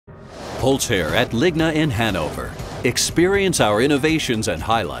Holz-Her at Ligna in Hanover. Experience our innovations and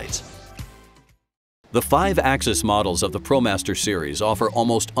highlights. The 5-axis models of the Pro Master series offer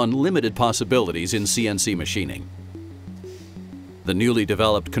almost unlimited possibilities in CNC machining. The newly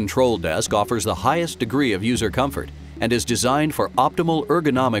developed control desk offers the highest degree of user comfort and is designed for optimal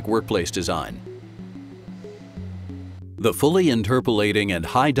ergonomic workplace design. The fully interpolating and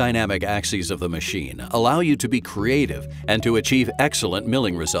high dynamic axes of the machine allow you to be creative and to achieve excellent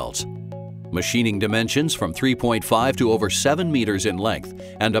milling results. Machining dimensions from 3.5 to over 7 meters in length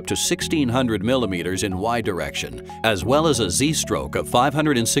and up to 1600 millimeters in Y direction, as well as a Z-stroke of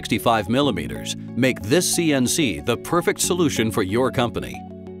 565 millimeters, make this CNC the perfect solution for your company.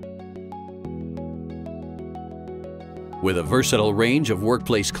 With a versatile range of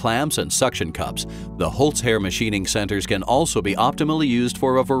workplace clamps and suction cups, the Holz-Her machining centers can also be optimally used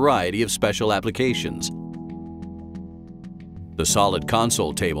for a variety of special applications. The solid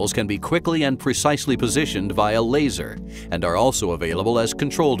console tables can be quickly and precisely positioned via laser and are also available as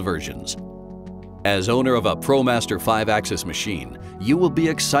controlled versions. As owner of a Pro Master 5-axis machine, you will be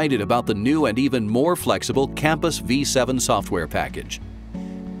excited about the new and even more flexible Campus V7 software package.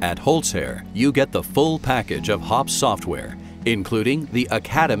 At Holz-Her, you get the full package of HOPS software, including the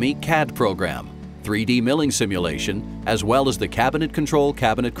Academy CAD program, 3D milling simulation, as well as the Cabinet Control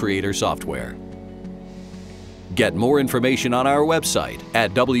Cabinet Creator software. Get more information on our website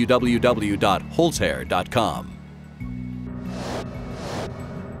at www.holzher.com.